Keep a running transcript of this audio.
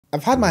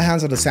I've had my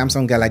hands on the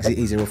Samsung Galaxy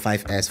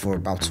A05s for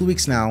about 2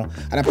 weeks now,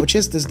 and I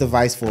purchased this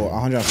device for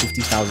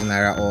 150,000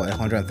 naira or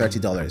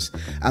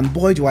 $130. And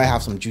boy, do I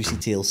have some juicy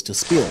tales to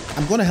spill.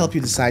 I'm going to help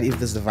you decide if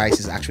this device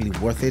is actually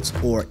worth it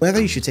or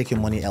whether you should take your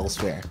money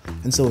elsewhere.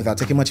 And so without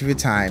taking much of your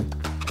time,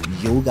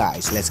 yo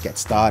guys, let's get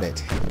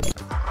started.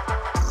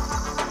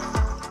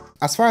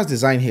 As far as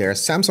design here,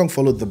 Samsung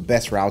followed the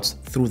best route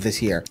through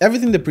this year.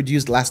 Everything they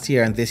produced last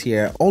year and this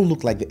year all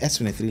look like the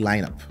S23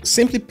 lineup.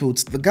 Simply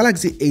put, the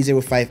Galaxy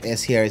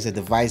A05s here is a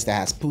device that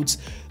has put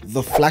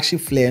the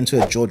flagship flair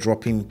into a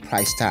jaw-dropping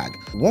price tag.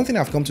 One thing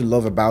I've come to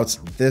love about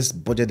these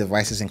budget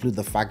devices include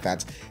the fact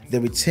that they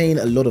retain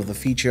a lot of the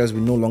features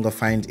we no longer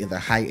find in the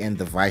high-end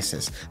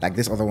devices, like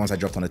these other ones I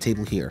dropped on the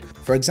table here.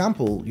 For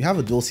example, you have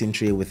a dual SIM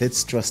tray with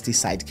its trusty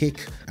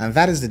sidekick, and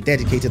that is the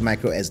dedicated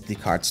micro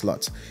SD card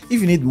slot.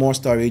 If you need more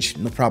storage,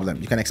 no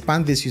problem. You can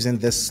expand this using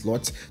this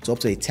slot to up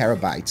to 1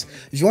 terabyte.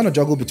 If you want to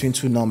juggle between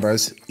two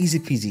numbers, easy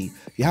peasy.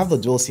 You have the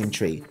dual SIM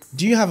tray.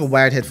 Do you have a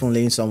wired headphone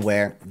laying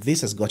somewhere?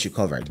 This has got you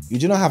covered. You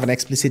do not have an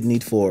explicit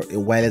need for a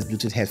wireless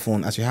Bluetooth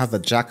headphone as you have the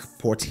jack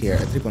port here,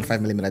 a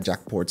 3.5mm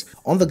jack port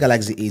on the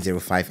Galaxy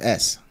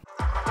A05s.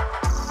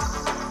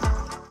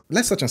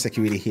 Let's touch on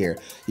security here.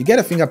 You get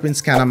a fingerprint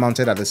scanner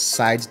mounted at the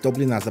side,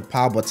 doubling as the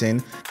power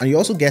button, and you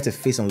also get a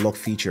face unlock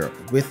feature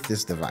with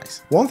this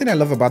device. One thing I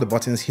love about the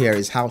buttons here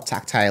is how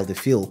tactile they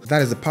feel.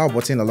 That is the power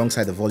button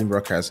alongside the volume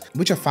rockers,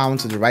 which are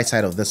found to the right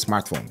side of this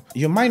smartphone.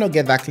 You might not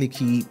get that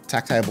clicky,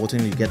 tactile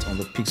button you get on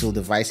the Pixel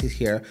devices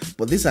here,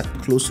 but these are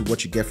close to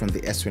what you get from the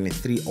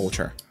S23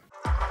 Ultra.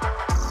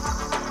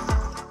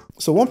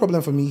 So one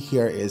problem for me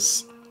here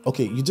is,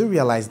 okay, you do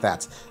realize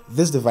that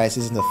this device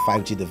isn't a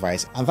 5G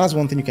device, and that's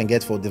one thing you can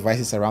get for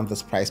devices around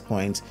this price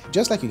point,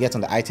 just like you get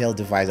on the itel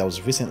device that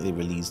was recently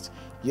released.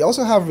 You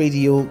also have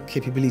radio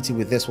capability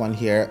with this one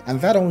here, and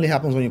that only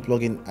happens when you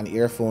plug in an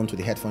earphone to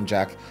the headphone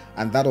jack,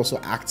 and that also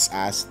acts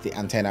as the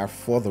antenna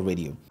for the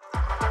radio.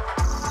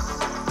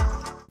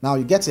 Now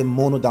you get a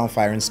mono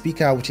downfiring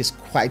speaker, which is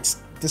quite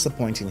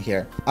disappointing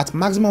here. At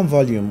maximum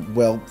volume,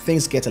 well,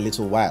 things get a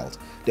little wild.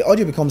 The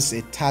audio becomes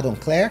a tad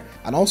unclear,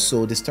 and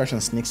also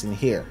distortion sneaks in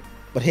here.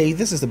 But hey,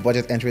 this is the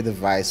budget entry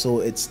device,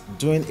 so it's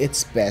doing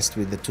its best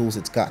with the tools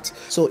it's got.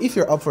 So if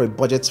you're up for a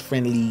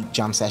budget-friendly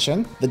jam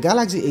session, the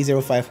Galaxy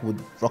A05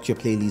 would rock your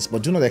playlist,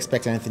 but do not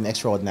expect anything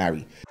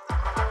extraordinary.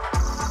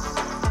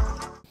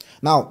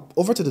 Now,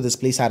 over to the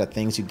display side of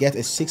things, you get a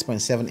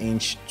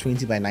 6.7-inch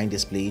 20:9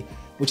 display,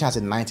 which has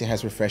a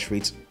 90Hz refresh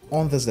rate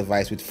on this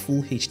device with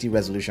full HD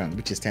resolution,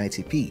 which is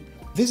 1080p.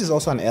 This is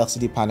also an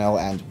LCD panel,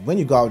 and when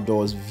you go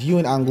outdoors,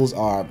 viewing angles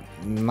are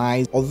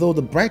nice, although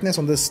the brightness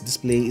on this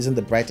display isn't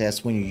the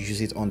brightest when you use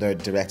it under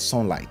direct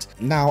sunlight.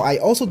 Now, I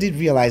also did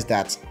realize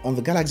that on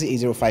the Galaxy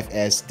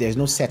A05s, there's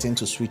no setting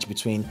to switch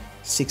between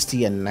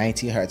 60 and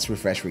 90Hz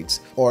refresh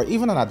rates, or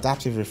even an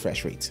adaptive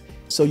refresh rate.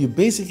 So you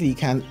basically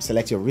can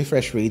select your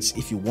refresh rates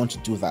if you want to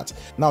do that.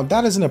 Now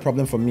that isn't a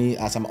problem for me,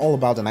 as I'm all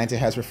about the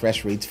 90Hz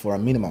refresh rate for a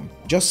minimum.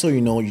 Just so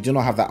you know, you do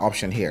not have that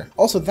option here.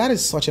 Also, that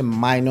is such a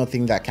minor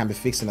thing that can be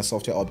fixed in a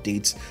software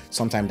update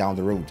sometime down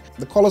the road.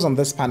 The colors on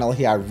this panel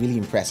here are really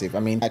impressive.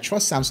 I mean, I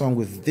trust Samsung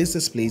with these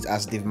displays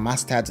as they've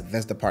mastered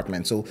this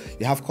department. So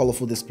you have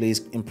colorful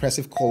displays,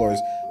 impressive colors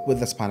with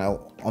this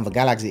panel on the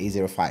Galaxy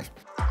A05.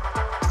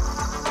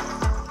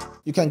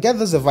 You can get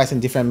this device in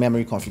different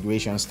memory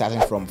configurations, starting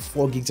from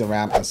 4 gigs of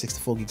RAM and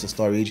 64 gigs of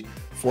storage,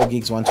 4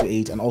 gigs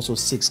 128, and also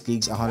 6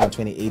 gigs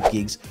 128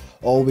 gigs,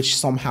 all which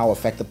somehow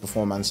affect the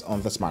performance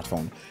on the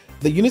smartphone.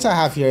 The unit I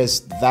have here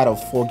is that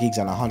of 4 gigs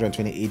and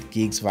 128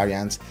 gigs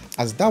variant,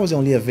 as that was the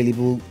only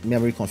available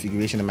memory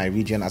configuration in my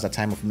region at the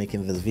time of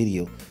making this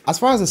video. As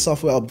far as the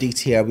software updates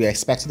here, we are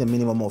expecting a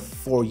minimum of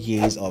 4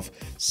 years of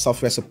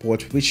software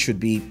support, which should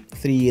be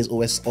 3 years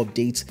OS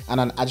update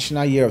and an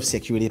additional year of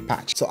security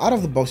patch. So out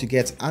of the box, you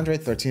get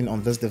Android 13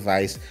 on this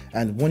device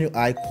and One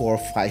UI Core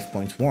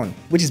 5.1,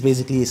 which is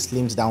basically a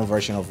slimmed down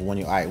version of One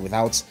UI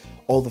without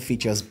all the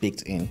features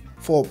baked in.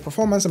 For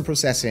performance and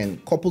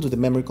processing, coupled with the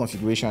memory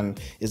configuration,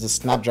 is the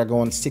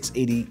Snapdragon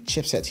 680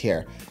 chipset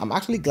here. I'm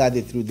actually glad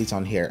they threw this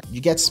on here. You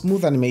get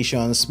smooth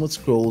animations, smooth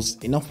scrolls,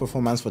 enough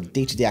performance for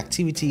day-to-day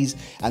activities,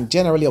 and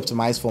generally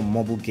optimized for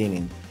mobile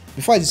gaming.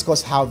 Before I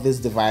discuss how this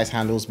device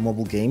handles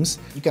mobile games,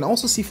 you can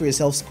also see for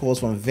yourself scores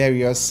from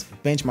various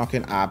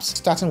benchmarking apps,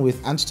 starting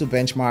with Antutu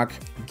Benchmark,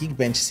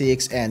 Geekbench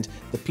 6, and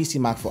the PC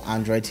Mark for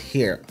Android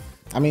here.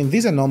 I mean,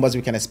 these are numbers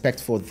we can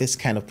expect for this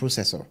kind of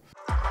processor.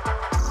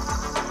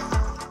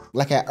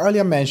 Like I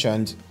earlier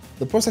mentioned,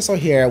 the processor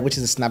here, which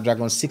is the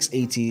Snapdragon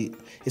 680,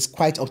 is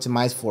quite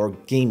optimized for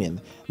gaming.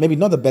 Maybe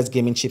not the best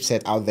gaming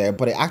chipset out there,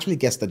 but it actually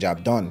gets the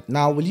job done.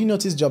 Now, will you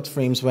notice dropped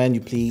frames when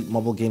you play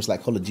mobile games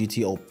like Call of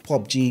Duty or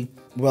PUBG?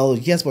 Well,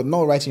 yes, but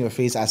not right in your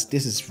face, as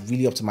this is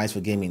really optimized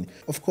for gaming.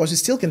 Of course, you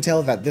still can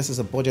tell that this is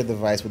a budget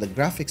device with the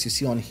graphics you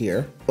see on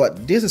here,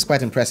 but this is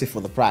quite impressive for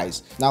the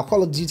price. Now,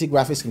 Call of Duty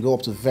graphics can go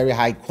up to very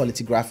high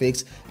quality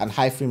graphics and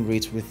high frame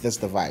rates with this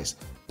device.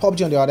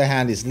 PUBG on the other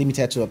hand is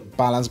limited to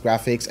balanced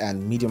graphics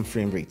and medium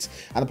frame rates,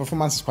 and the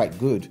performance is quite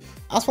good.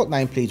 Asphalt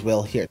 9 plays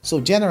well here,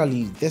 so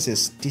generally this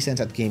is decent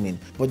at gaming,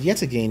 but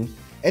yet again,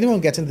 anyone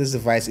getting this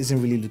device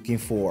isn't really looking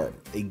for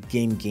a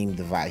game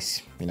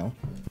device, you know.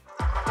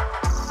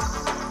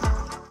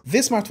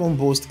 This smartphone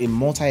boasts a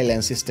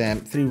multi-lens system,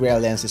 3 rear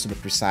lenses to be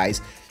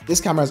precise. These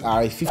cameras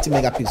are a 50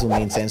 megapixel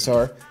main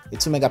sensor, a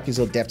 2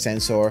 megapixel depth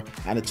sensor,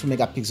 and a 2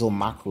 megapixel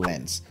macro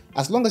lens.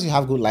 As long as you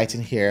have good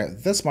lighting here,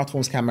 this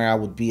smartphone's camera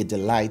would be a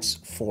delight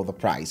for the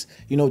price.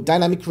 You know,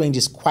 dynamic range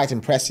is quite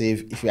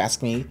impressive if you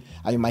ask me,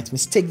 and you might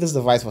mistake this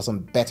device for some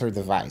better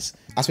device.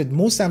 As with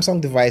most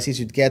Samsung devices,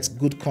 you'd get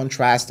good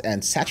contrast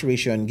and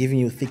saturation, giving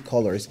you thick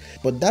colors,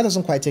 but that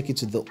doesn't quite take you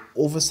to the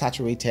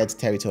oversaturated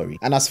territory.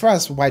 And as far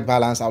as white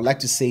balance, I would like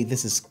to say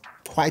this is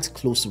quite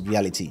close to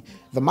reality.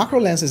 The macro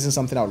lens isn't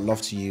something I would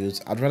love to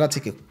use. I'd rather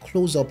take a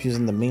close-up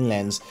using the main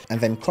lens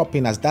and then crop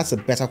in, as that's a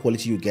better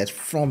quality you get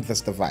from this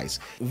device.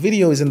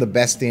 Video isn't the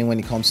best thing when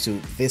it comes to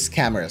these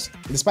cameras.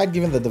 Despite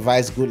giving the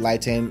device good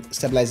lighting,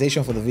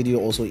 stabilization for the video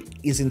also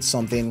isn't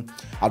something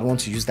I'd want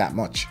to use that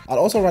much. I'd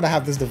also rather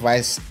have this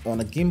device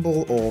on a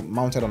gimbal or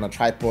mounted on a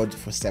tripod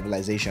for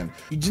stabilization.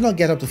 You do not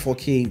get up to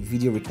 4K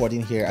video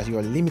recording here, as you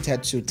are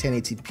limited to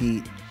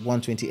 1080p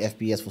 120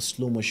 FPS for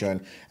slow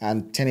motion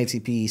and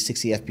 1080p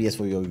 60 FPS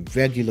for your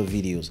regular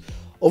videos.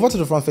 Over to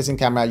the front-facing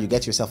camera, you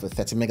get yourself a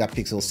 30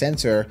 megapixel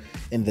sensor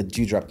in the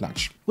dewdrop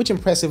notch, which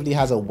impressively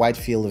has a wide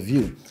field of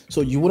view,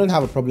 so you wouldn't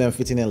have a problem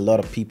fitting in a lot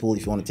of people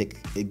if you want to take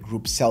a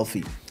group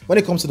selfie. When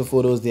it comes to the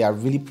photos, they are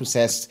really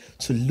processed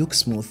to look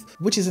smooth,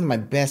 which isn't my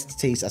best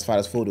taste as far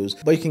as photos,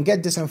 but you can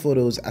get decent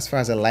photos as far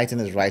as the lighting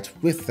is right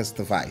with this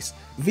device.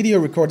 Video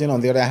recording, on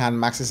the other hand,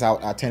 maxes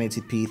out at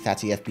 1080p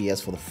 30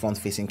 FPS for the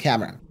front-facing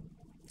camera.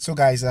 So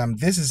guys,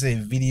 this is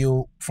a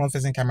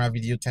front-facing camera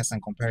video test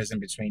and comparison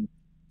between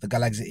the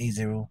Galaxy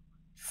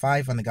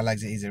A05 and the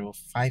Galaxy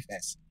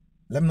A05s.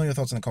 Let me know your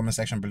thoughts in the comment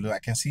section below. I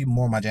can see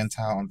more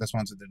magenta on this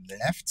one to the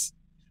left,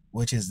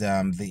 which is the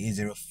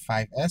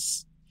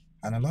A05s,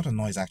 and a lot of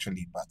noise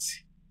actually, but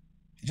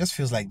it just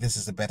feels like this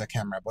is a better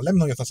camera. But let me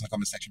know your thoughts in the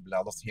comment section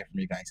below. I'd love to hear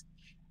from you guys.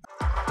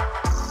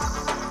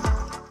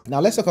 Now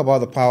let's talk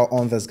about the power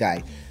on this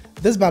guy.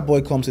 This bad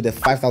boy comes with a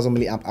 5000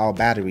 mAh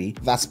battery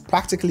that's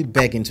practically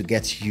begging to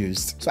get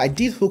used. So I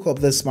did hook up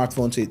this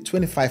smartphone to a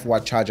 25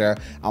 watt charger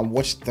and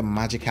watch the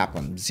magic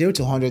happen. 0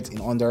 to 100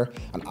 in under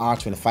an hour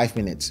 25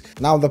 minutes.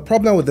 Now the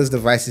problem with this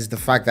device is the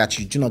fact that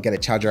you do not get a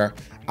charger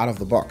out of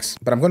the box,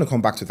 but I'm going to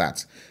come back to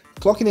that.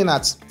 Clocking in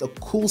at a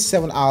cool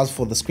 7 hours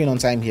for the screen on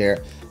time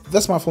here,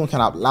 this smartphone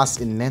can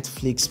outlast a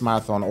Netflix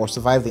marathon or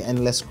survive the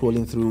endless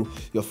scrolling through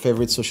your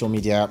favorite social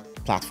media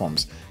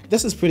platforms.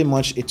 This is pretty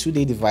much a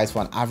 2-day device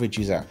for an average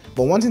user,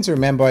 but one thing to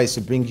remember is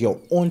to bring your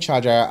own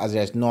charger, as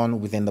there is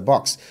none within the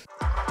box.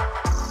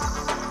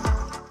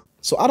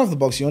 So out of the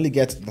box, you only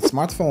get the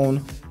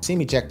smartphone,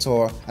 SIM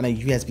ejector, and a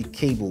USB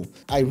cable.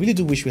 I really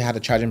do wish we had a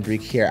charging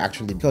brick here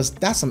actually, because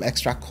that's some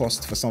extra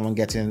cost for someone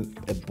getting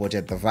a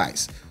budget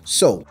device.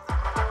 So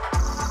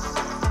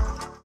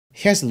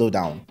here's the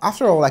lowdown.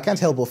 After all, I can't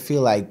help but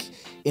feel like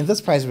in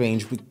this price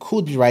range, we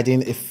could be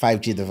riding a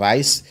 5G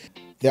device.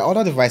 There are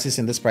other devices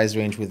in this price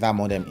range with that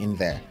modem in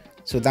there.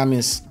 So that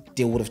means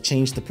they would have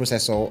changed the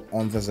processor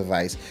on this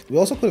device. We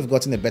also could have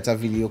gotten a better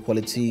video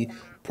quality,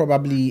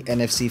 probably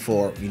NFC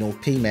for, you know,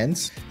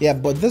 payments. Yeah,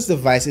 but this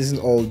device isn't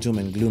all doom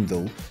and gloom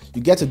though.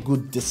 You get a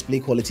good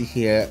display quality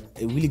here,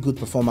 a really good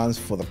performance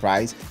for the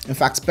price. In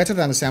fact, better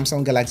than the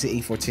Samsung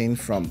Galaxy A14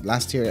 from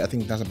last year. I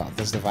think that's about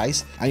this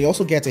device. And you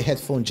also get a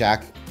headphone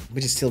jack,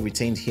 which is still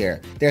retained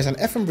here. There's an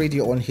FM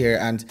radio on here,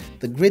 and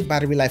the great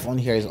battery life on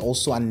here is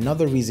also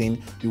another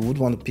reason you would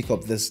want to pick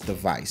up this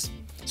device.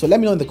 So let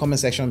me know in the comment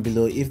section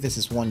below if this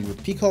is one you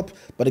would pick up.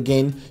 But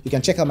again, you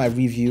can check out my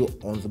review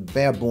on the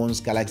bare bones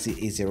Galaxy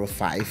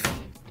A05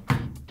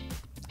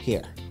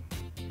 here.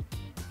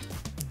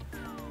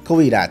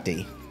 Kuwait that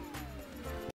day.